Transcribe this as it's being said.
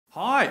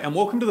Hi, and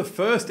welcome to the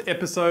first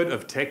episode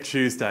of Tech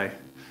Tuesday.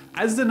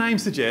 As the name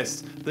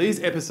suggests,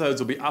 these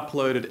episodes will be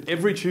uploaded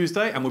every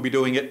Tuesday and we'll be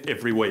doing it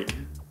every week.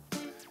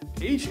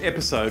 Each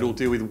episode will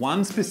deal with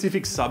one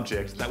specific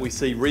subject that we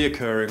see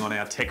reoccurring on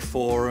our tech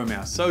forum,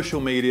 our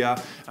social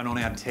media, and on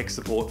our tech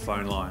support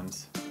phone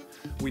lines.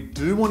 We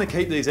do want to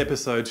keep these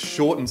episodes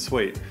short and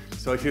sweet,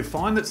 so if you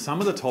find that some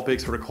of the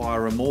topics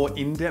require a more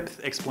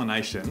in-depth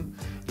explanation,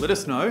 let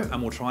us know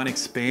and we'll try and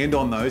expand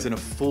on those in a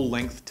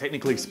full-length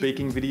technically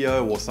speaking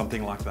video or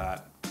something like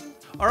that.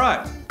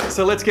 Alright,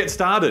 so let's get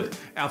started.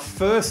 Our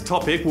first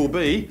topic will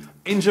be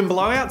engine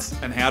blowouts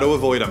and how to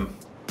avoid them.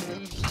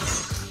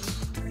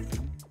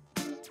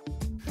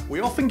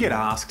 We often get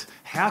asked,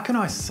 how can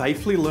I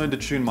safely learn to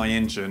tune my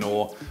engine,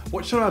 or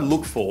what should I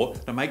look for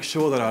to make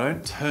sure that I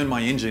don't turn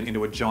my engine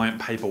into a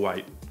giant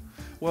paperweight?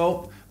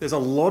 Well, there's a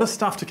lot of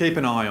stuff to keep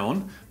an eye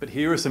on, but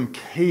here are some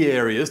key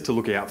areas to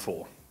look out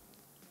for.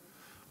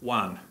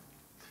 1.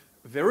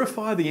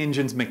 Verify the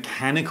engine's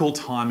mechanical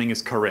timing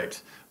is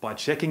correct by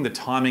checking the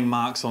timing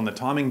marks on the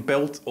timing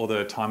belt or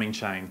the timing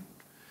chain.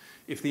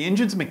 If the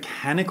engine's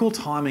mechanical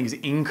timing is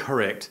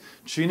incorrect,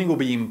 tuning will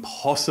be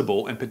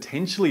impossible and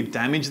potentially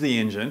damage the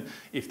engine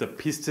if the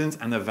pistons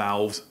and the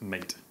valves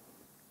meet.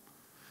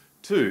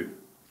 2.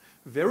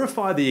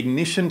 Verify the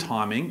ignition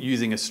timing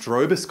using a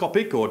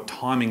stroboscopic or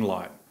timing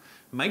light.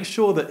 Make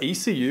sure the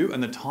ECU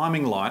and the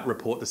timing light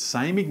report the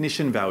same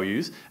ignition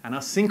values and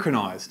are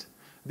synchronized.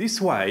 This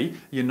way,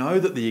 you know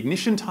that the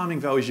ignition timing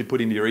values you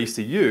put into your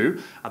ECU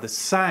are the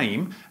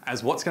same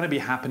as what's going to be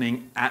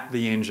happening at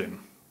the engine.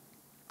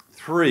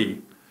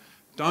 3.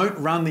 Don't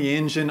run the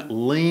engine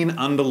lean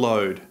under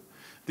load.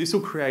 This will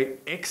create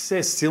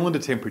excess cylinder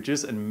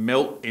temperatures and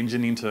melt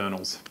engine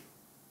internals.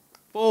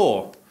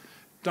 4.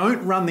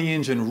 Don't run the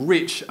engine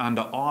rich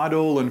under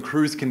idle and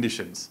cruise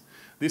conditions.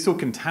 This will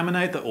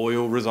contaminate the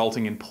oil,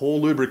 resulting in poor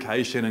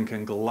lubrication and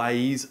can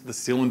glaze the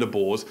cylinder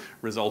bores,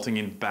 resulting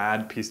in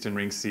bad piston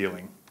ring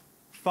sealing.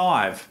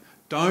 5.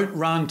 Don't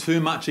run too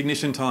much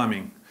ignition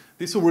timing.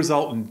 This will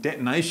result in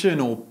detonation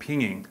or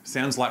pinging.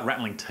 Sounds like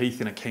rattling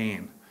teeth in a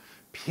can.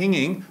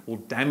 Pinging will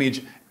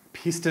damage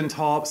piston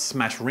tops,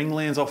 smash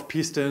ringlands off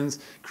pistons,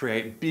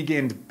 create big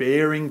end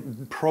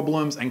bearing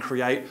problems and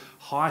create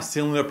high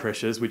cylinder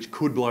pressures which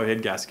could blow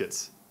head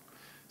gaskets.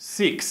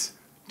 6.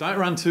 Don't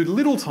run too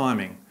little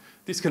timing.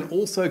 This can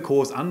also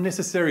cause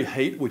unnecessary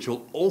heat which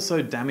will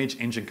also damage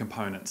engine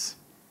components.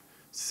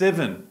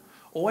 7.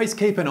 Always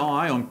keep an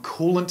eye on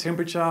coolant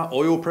temperature,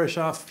 oil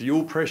pressure,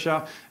 fuel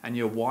pressure and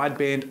your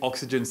wideband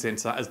oxygen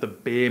sensor as the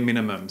bare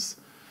minimums.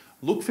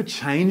 Look for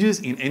changes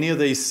in any of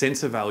these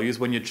sensor values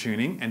when you're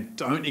tuning and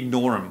don't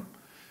ignore them.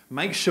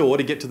 Make sure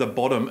to get to the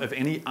bottom of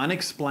any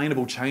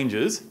unexplainable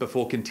changes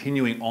before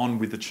continuing on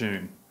with the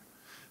tune.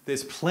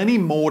 There's plenty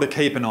more to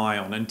keep an eye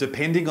on, and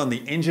depending on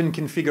the engine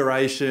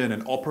configuration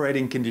and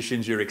operating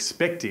conditions you're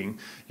expecting,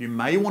 you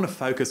may want to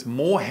focus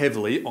more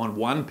heavily on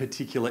one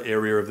particular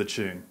area of the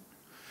tune.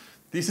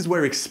 This is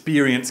where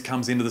experience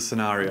comes into the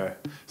scenario.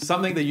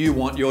 Something that you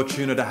want your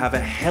tuner to have a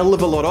hell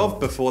of a lot of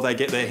before they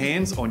get their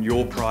hands on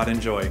your pride and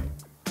joy.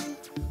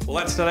 Well,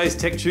 that's today's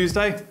Tech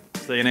Tuesday.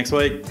 See you next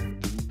week.